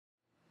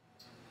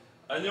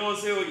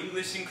안녕하세요,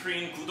 English in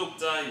Korean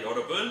구독자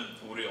여러분.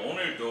 우리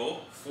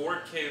오늘도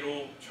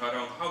 4K로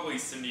촬영하고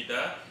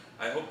있습니다.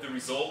 I hope the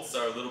results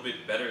are a little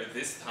bit better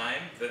this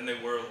time than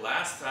they were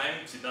last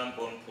time.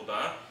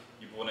 지난번보다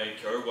이번에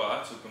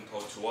결과 조금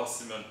더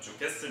좋았으면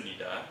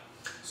좋겠습니다.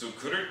 So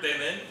그럴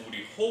때는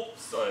우리 hope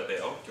써야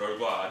돼요.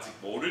 결과 아직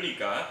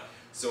모르니까.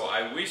 So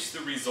I wish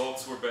the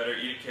results were better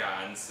이렇게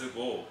안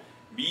쓰고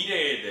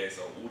미래에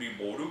대해서 우리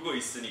모르고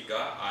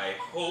있으니까 I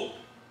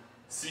hope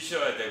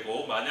쓰셔야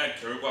되고 만약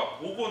결과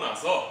보고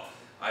나서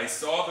I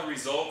saw the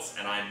results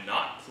and I'm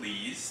not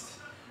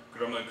pleased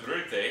그러면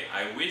그럴 때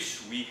I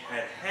wish we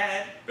had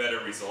had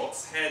better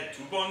results had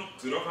두 번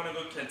들어가는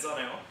건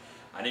괜찮아요.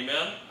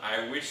 아니면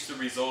I wish the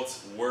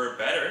results were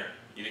better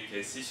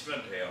이렇게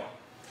쓰시면 돼요.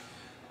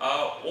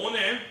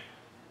 오늘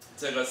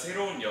제가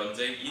새로운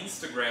연재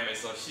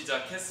인스타그램에서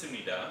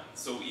시작했습니다.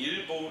 So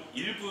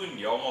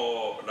 1분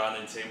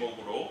영어라는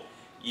제목으로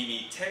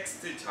이미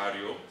텍스트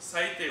자료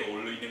사이트에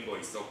올리는 거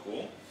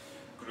있었고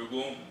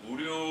그리고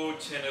무료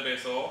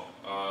채널에서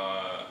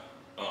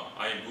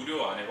아니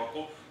무료 안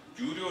해봤고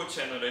유료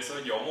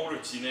채널에서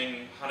영어로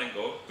진행하는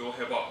것도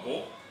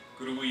해봤고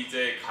그리고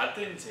이제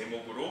같은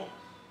제목으로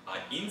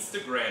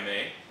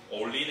인스타그램에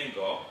올리는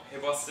거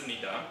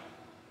해봤습니다.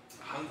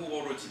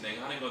 한국어로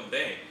진행하는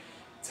건데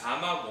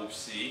자막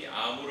없이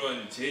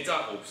아무런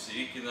제작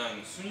없이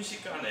그냥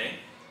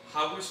순식간에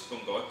하고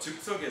싶은 거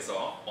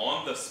즉석에서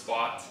on the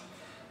spot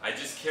I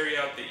just carry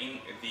out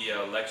the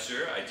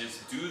lecture. I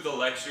just do the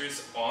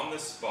lectures on the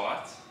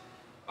spot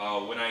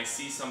when I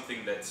see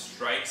something that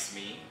strikes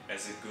me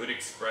as a good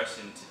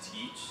expression to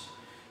teach.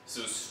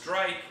 So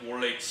strike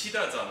원래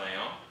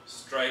치다잖아요.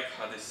 strike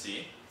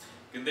하듯이.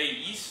 근데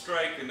이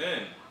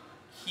strike는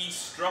he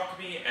struck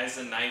me as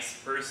a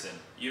nice person.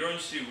 이런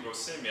식으로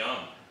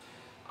쓰면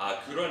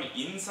그런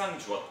인상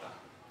주었다.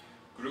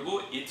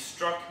 그리고 it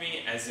struck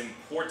me as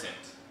important.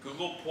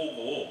 그거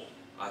보고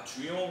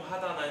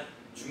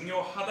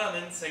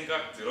중요하다는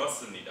생각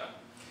들었습니다.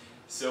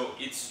 So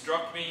it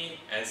struck me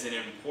as an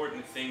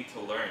important thing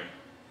to learn.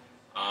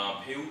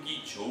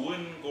 배우기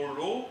좋은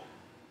걸로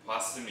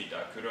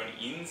봤습니다. 그런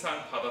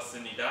인상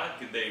받았습니다.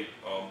 근데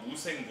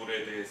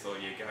무생물에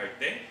대해서 얘기할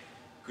때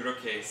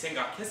그렇게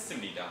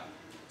생각했습니다.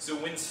 So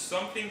when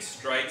something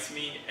strikes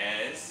me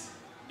as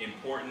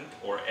important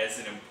or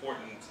as an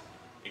important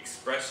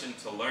expression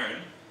to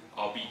learn,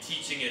 I'll be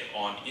teaching it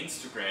on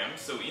Instagram.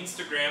 So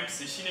Instagram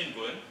쓰시는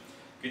분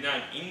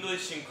그냥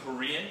English in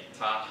Korean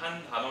다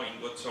한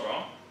단어인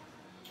것처럼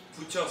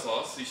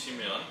붙여서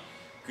쓰시면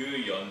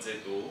그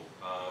연재도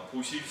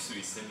보실 수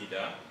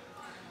있습니다.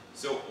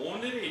 So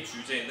오늘의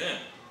주제는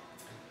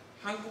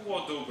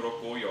한국어도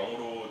그렇고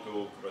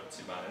영어로도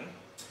그렇지만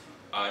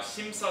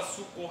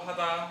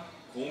심사숙고하다,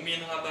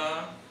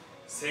 고민하다,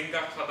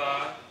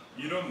 생각하다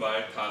이런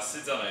말 다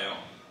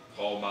쓰잖아요.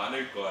 더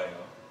많을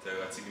거예요.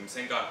 제가 지금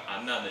생각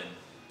안 나는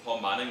더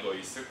많은 거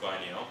있을 거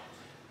아니에요.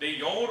 근데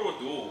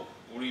영어로도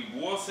우리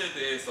무엇에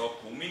대해서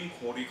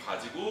고민고리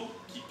가지고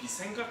깊이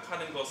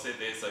생각하는 것에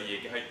대해서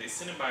얘기할 때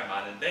쓰는 말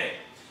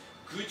많은데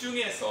그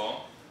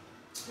중에서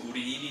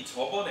우리 이미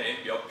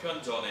저번에 몇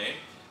편 전에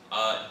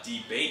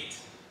debate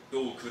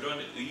또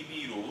그런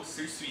의미로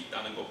쓸 수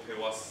있다는 거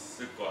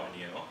배웠을 거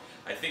아니에요.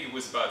 I think it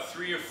was about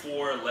 3 or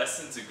 4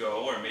 lessons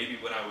ago or maybe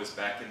when I was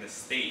back in the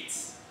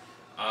States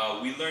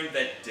we learned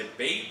that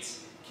debate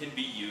can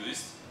be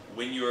used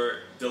when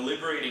you're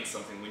deliberating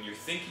something, when you're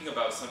thinking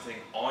about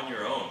something on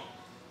your own.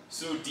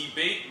 So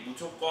debate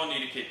무조건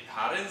이렇게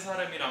다른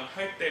사람이랑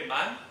할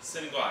때만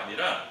쓰는 거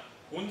아니라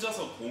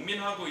혼자서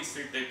고민하고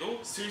있을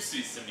때도 쓸 수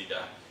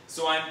있습니다.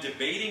 So I'm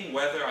debating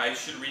whether I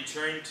should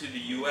return to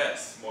the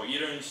US. 뭐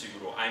이런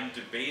식으로 I'm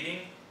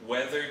debating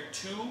whether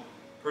to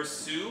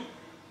pursue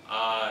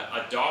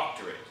a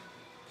doctorate.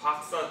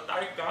 박사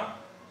딸까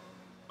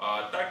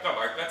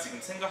말까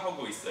지금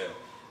생각하고 있어요.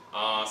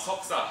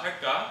 석사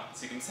할까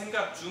지금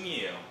생각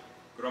중이에요.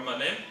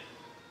 그러면은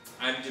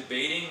I'm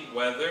debating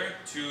whether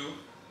to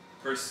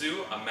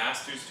pursue a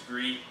master's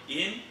degree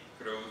in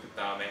그리고 그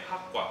다음에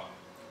학과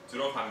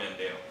들어가면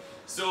돼요.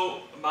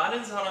 So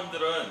많은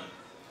사람들은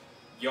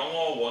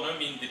영어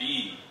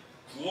원어민들이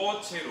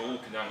구어체로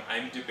그냥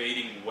I'm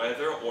debating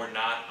whether or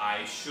not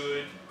I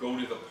should go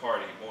to the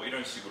party 뭐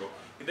이런 식으로.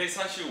 근데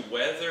사실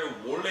whether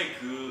원래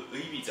그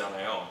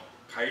의미잖아요.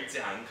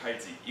 갈지 안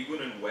갈지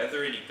이거는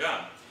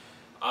whether이니까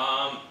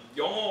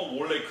영어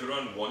원래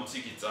그런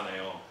원칙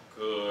있잖아요.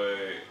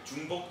 그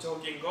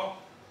중복적인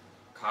거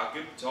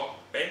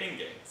가급적 빼는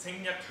게,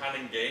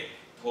 생략하는 게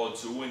더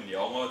좋은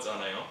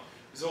영어잖아요.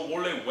 그래서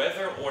원래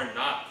whether or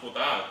not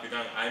보다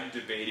그냥 I'm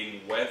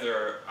debating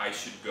whether I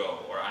should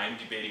go or I'm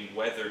debating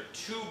whether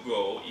to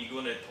go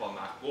이거는 더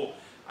낫고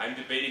I'm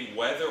debating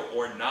whether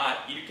or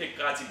not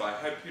이렇게까지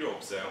말할 필요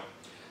없어요.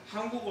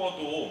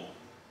 한국어도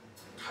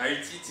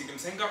갈지 지금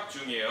생각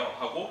중이에요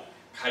하고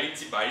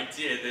갈지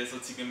말지에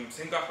대해서 지금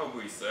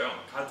생각하고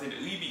있어요. 같은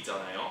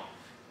의미잖아요.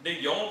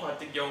 근데 영어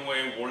같은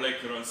경우에 원래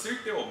그런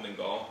쓸데없는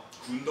거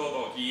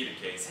군더더기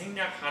이렇게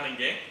생략하는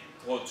게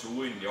더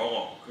좋은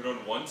영어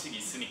그런 원칙이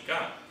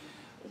있으니까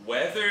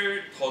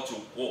whether 더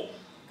좋고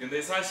근데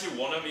사실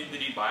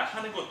원어민들이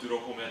말하는 거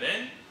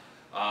들어보면은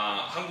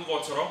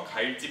한국어처럼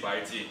갈지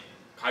말지,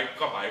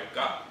 갈까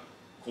말까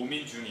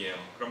고민 중이에요.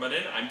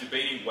 그러면은 I'm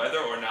debating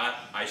whether or not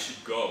I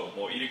should go.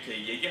 뭐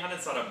이렇게 얘기하는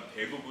사람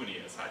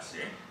대부분이에요,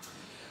 사실.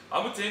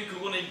 아무튼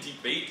그거는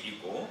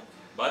debate이고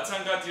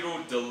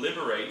마찬가지로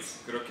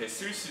deliberate 그렇게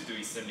쓸 수도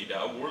있습니다.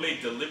 원래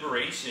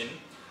deliberation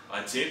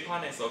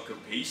재판에서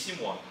그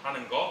배심원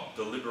하는 거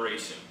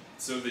deliberation.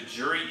 So the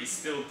jury is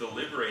still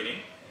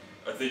deliberating.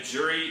 The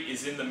jury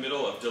is in the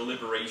middle of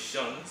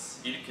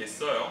deliberations 이렇게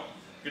써요.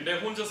 근데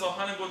혼자서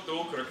하는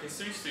것도 그렇게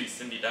쓸 수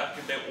있습니다.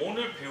 근데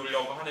오늘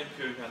배우려고 하는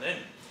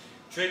표현은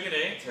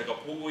최근에 제가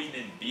보고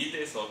있는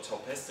리드에서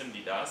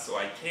접했습니다. So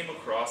I came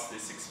across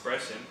this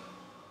expression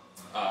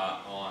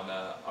on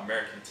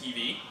American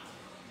TV,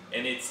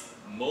 and it's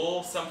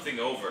mull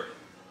something over.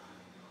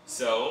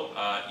 So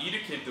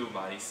이렇게도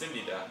많이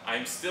씁니다.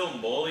 I'm still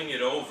mulling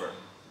it over.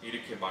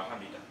 이렇게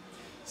말합니다.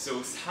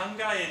 So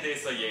상가에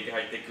대해서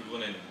얘기할 때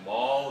그거는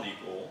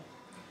mull이고,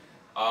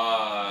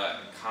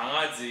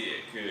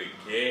 강아지 그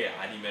개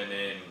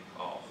아니면은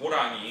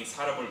호랑이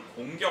사람을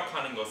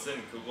공격하는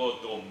것은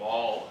그것도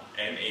maul,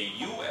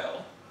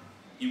 M-A-U-L.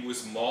 He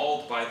was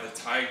mauled by the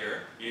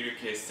tiger.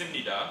 이렇게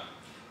씁니다.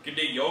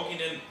 근데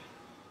여기는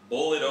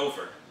mull it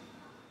over.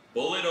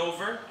 Mull it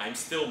over. I'm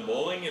still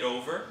mulling it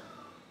over.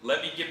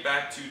 Let me get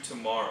back to you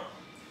tomorrow.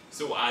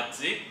 So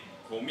아직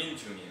고민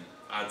중이에요.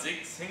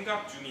 아직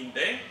생각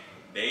중인데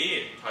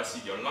내일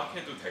다시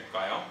연락해도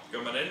될까요?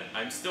 그러면은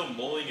I'm still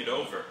mulling it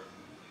over.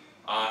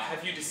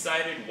 Have you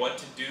decided what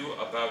to do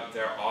about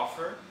their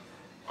offer?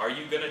 Are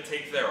you gonna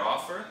take their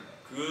offer?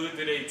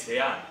 그들의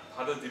제안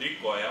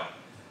받아들일 거예요?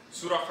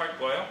 수락할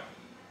거예요?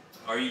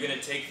 Are you gonna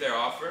take their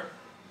offer?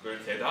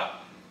 그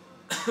대답?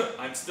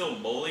 I'm still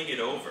mulling it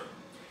over.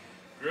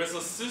 그래서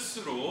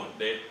스스로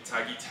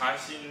자기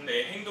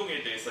자신의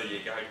행동에 대해서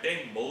얘기할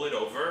때 mull it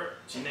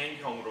over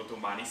진행형으로도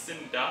많이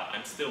씁니다.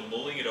 I'm still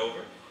mulling it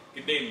over.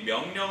 근데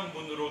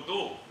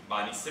명령문으로도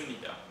많이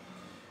씁니다.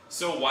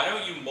 So why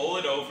don't you mull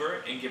it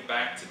over and get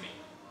back to me?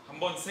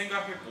 한번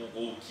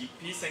생각해보고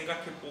깊이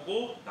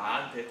생각해보고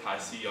나한테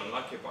다시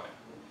연락해봐요.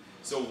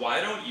 So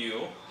why don't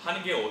you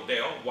하는 게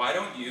어때요? Why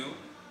don't you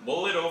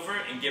mull it over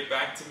and get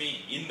back to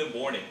me in the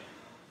morning?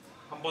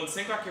 한번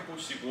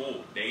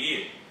생각해보시고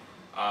내일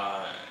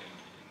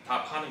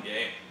답하는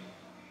게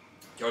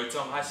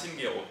결정하신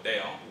게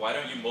어때요? Why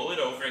don't you mull it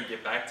over and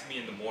get back to me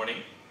in the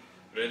morning?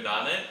 그래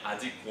나는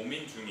아직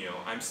고민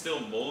중이에요. I'm still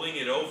mulling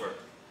it over.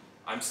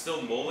 I'm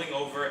still mulling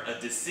over a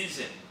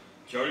decision.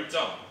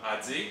 결정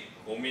아직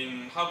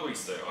고민하고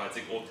있어요.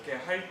 아직 어떻게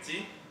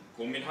할지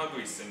고민하고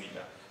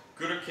있습니다.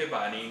 그렇게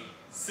많이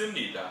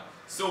씁니다.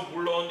 So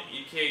물론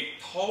이렇게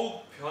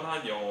더욱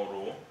편한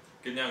영어로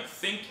그냥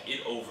think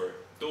it over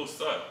또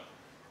써요.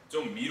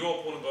 좀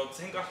미뤄보는 거,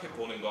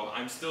 생각해보는 거.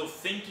 I'm still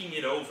thinking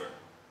it over.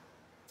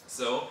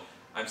 So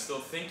I'm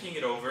still thinking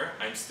it over.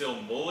 I'm still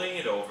mulling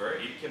it over.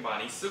 이렇게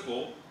많이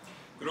쓰고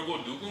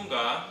그리고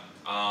누군가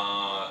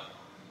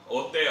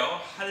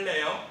어때요?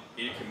 할래요?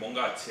 이렇게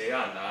뭔가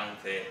제안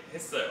나한테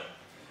했어요.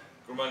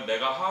 그러면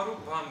내가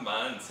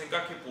하룻밤만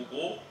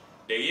생각해보고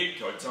내일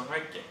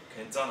결정할게.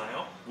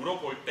 괜찮아요?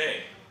 물어볼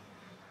때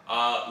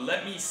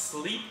Let me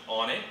sleep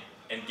on it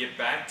and get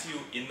back to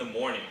you in the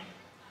morning.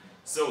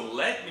 So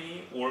let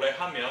me 원래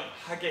하면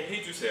하게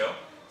해주세요.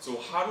 So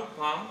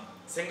하룻밤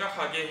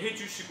생각하게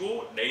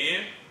해주시고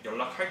내일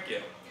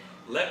연락할게요.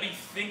 Let me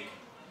think,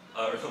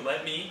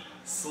 let me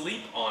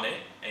sleep on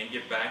it and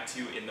get back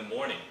to you in the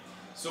morning.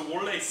 So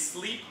원래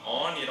sleep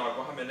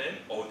on이라고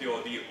하면은 어디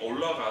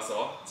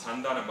올라가서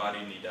잔다는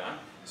말입니다.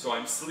 So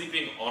I'm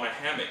sleeping on a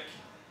hammock.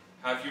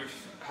 Have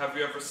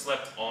you ever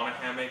slept on a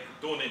hammock?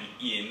 또는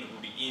in,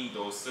 우리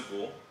in도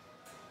쓰고.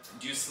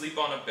 Do you sleep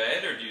on a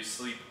bed or do you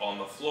sleep on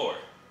the floor?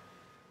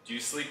 Do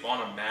you sleep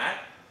on a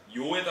mat?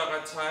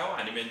 요에다가 자요?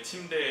 아니면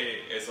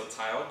침대에서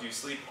자요? Do you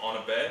sleep on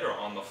a bed or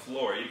on the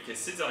floor? 이렇게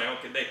쓰잖아요.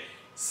 근데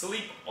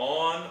sleep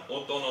on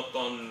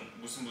어떤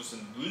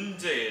무슨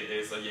문제에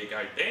대해서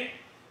얘기할 때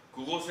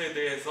그것에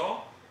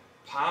대해서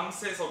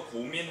밤새서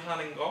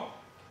고민하는 거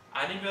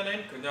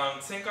아니면은 그냥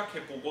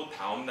생각해보고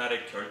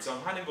다음날에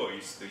결정하는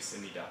거일 수도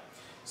있습니다.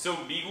 So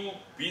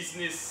미국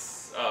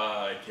비즈니스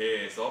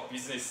계에서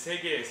비즈니스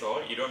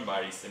세계에서 이런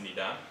말이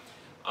있습니다.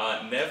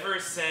 Never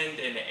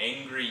send an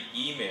angry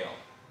email.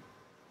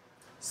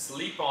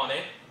 Sleep on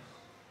it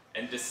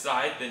and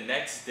decide the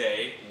next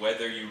day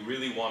whether you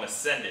really want to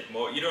send it.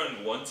 뭐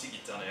이런 원칙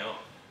있잖아요.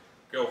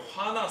 그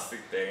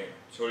화났을 때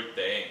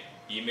절대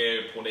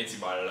이메일 보내지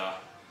말라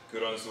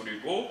그런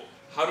소리고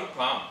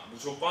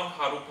무조건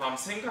하룻밤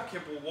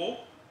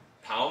생각해보고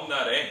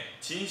다음날에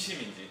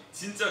진심인지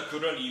진짜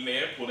그런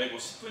이메일 보내고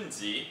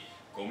싶은지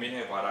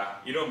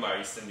고민해봐라 이런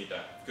말이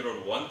있습니다.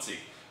 그런 원칙.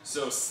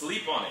 So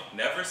sleep on it.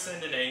 Never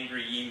send an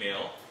angry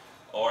email.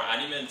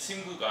 아니면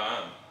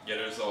친구가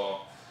예를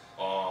들어서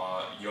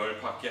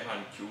열받게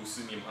한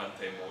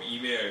교수님한테 뭐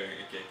이메일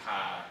이렇게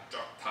다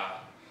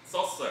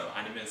썼어요.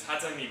 아니면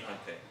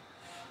사장님한테.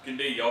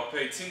 근데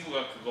옆에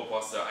친구가 그거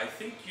봤어요. I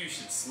think you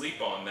should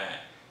sleep on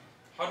that.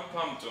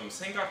 하룻밤 좀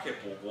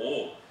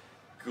생각해보고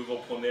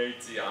그거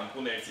보낼지 안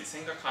보낼지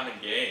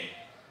생각하는 게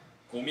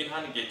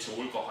고민하는 게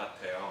좋을 것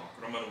같아요.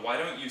 그러면 why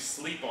don't you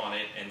sleep on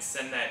it and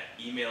send that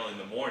email in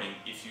the morning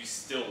if you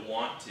still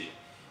want to?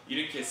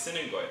 이렇게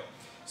쓰는 거예요.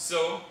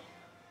 So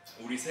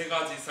우리 세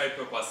가지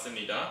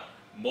살펴봤습니다.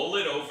 Mull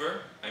it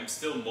over. I'm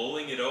still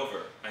mulling it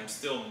over. I'm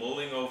still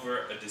mulling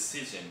over a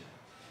decision.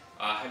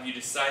 Have you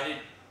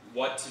decided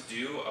what to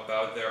do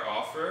about their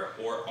offer,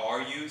 or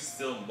are you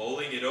still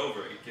mulling it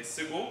over? 이렇게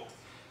쓰고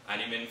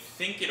아니면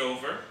think it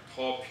over.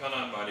 더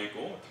편한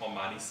말이고 더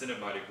많이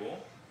쓰는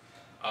말이고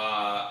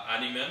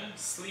아니면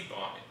sleep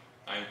on it.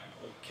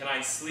 Can I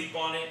sleep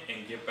on it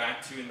and get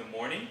back to you in the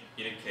morning?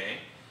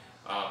 이렇게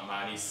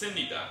많이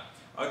씁니다.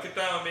 그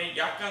다음에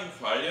약간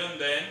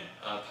관련된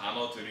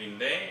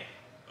단어들인데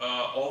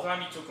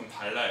어감이 조금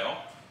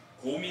달라요.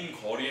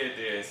 고민거리에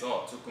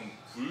대해서 조금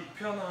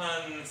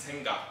불편한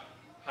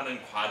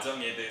생각하는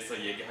과정에 대해서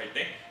얘기할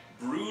때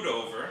brood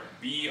over,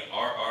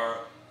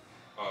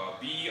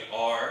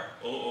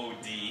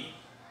 B-R-O-O-D,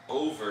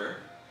 over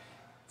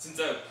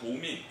진짜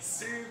고민,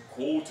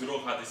 쓸고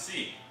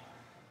들어가듯이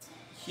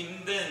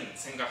힘든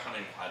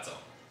생각하는 과정.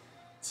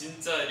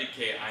 진짜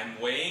이렇게 I'm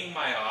weighing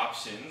my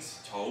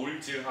options,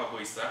 저울질하고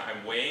있어요.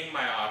 I'm weighing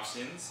my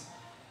options.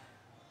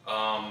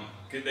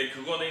 근데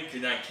그거는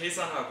그냥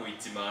계산하고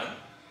있지만,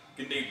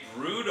 근데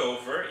brood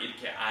over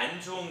이렇게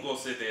안 좋은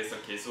것에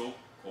대해서 계속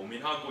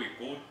고민하고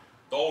있고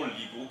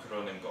떠올리고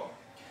그러는 거.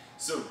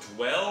 So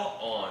dwell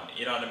on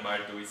이라는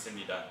말도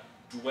있습니다.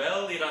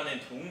 dwell 이라는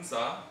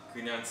동사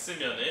그냥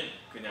쓰면은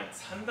그냥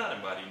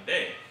산다는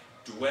말인데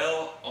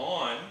dwell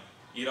on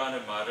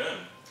이라는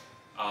말은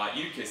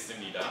이렇게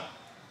씁니다.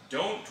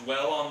 Don't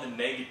dwell on the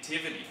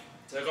negativity.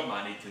 제가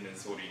많이 듣는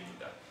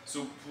소리입니다.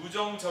 So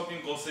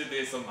부정적인 것에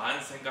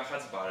대해서만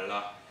생각하지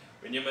말라.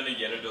 왜냐면은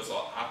예를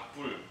들어서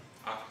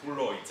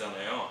악불로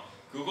있잖아요.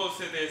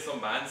 그것에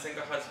대해서만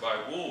생각하지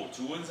말고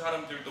좋은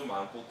사람들도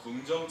많고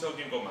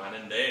긍정적인 거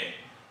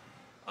많은데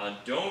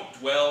don't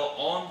dwell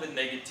on the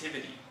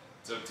negativity.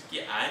 So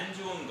특히 안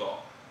좋은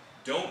거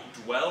don't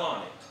dwell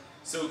on it.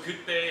 So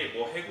그때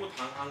뭐 해고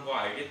당한 거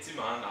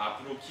알겠지만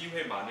앞으로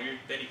기회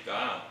많을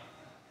때니까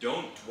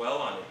don't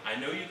dwell on it. I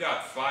know you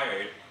got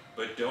fired,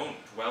 but don't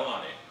dwell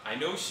on it. I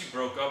know she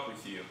broke up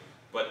with you,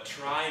 but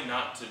try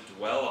not to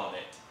dwell on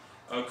it.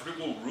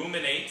 그리고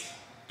ruminate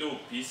또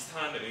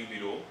비슷한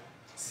의미로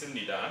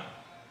씁니다.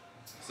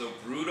 So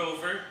brood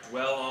over,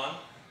 dwell on,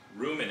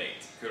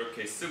 ruminate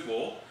그렇게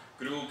쓰고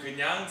그리고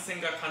그냥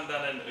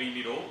생각한다는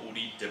의미로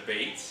우리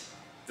debate,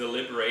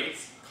 deliberate,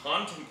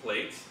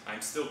 contemplate. I'm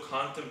still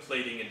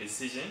contemplating a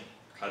decision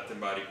같은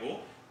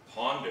말이고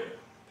ponder,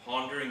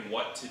 pondering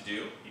what to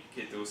do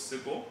이렇게도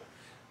쓰고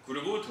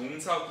그리고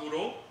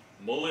동사구로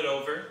mull it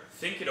over,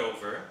 think it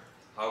over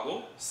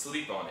하고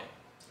sleep on it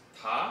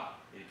다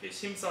이렇게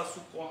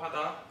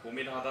심사숙고하다,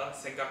 고민하다,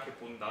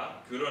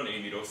 생각해본다 그런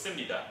의미로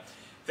씁니다.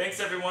 Thanks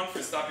everyone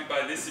for stopping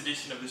by this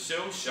edition of the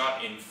show,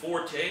 shot in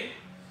 4K.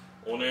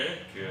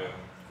 오늘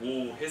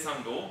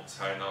고해상도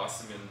잘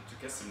나왔으면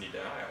좋겠습니다.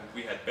 I hope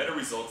we had better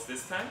results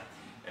this time,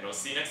 and I'll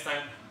see you next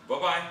time. Bye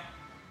bye.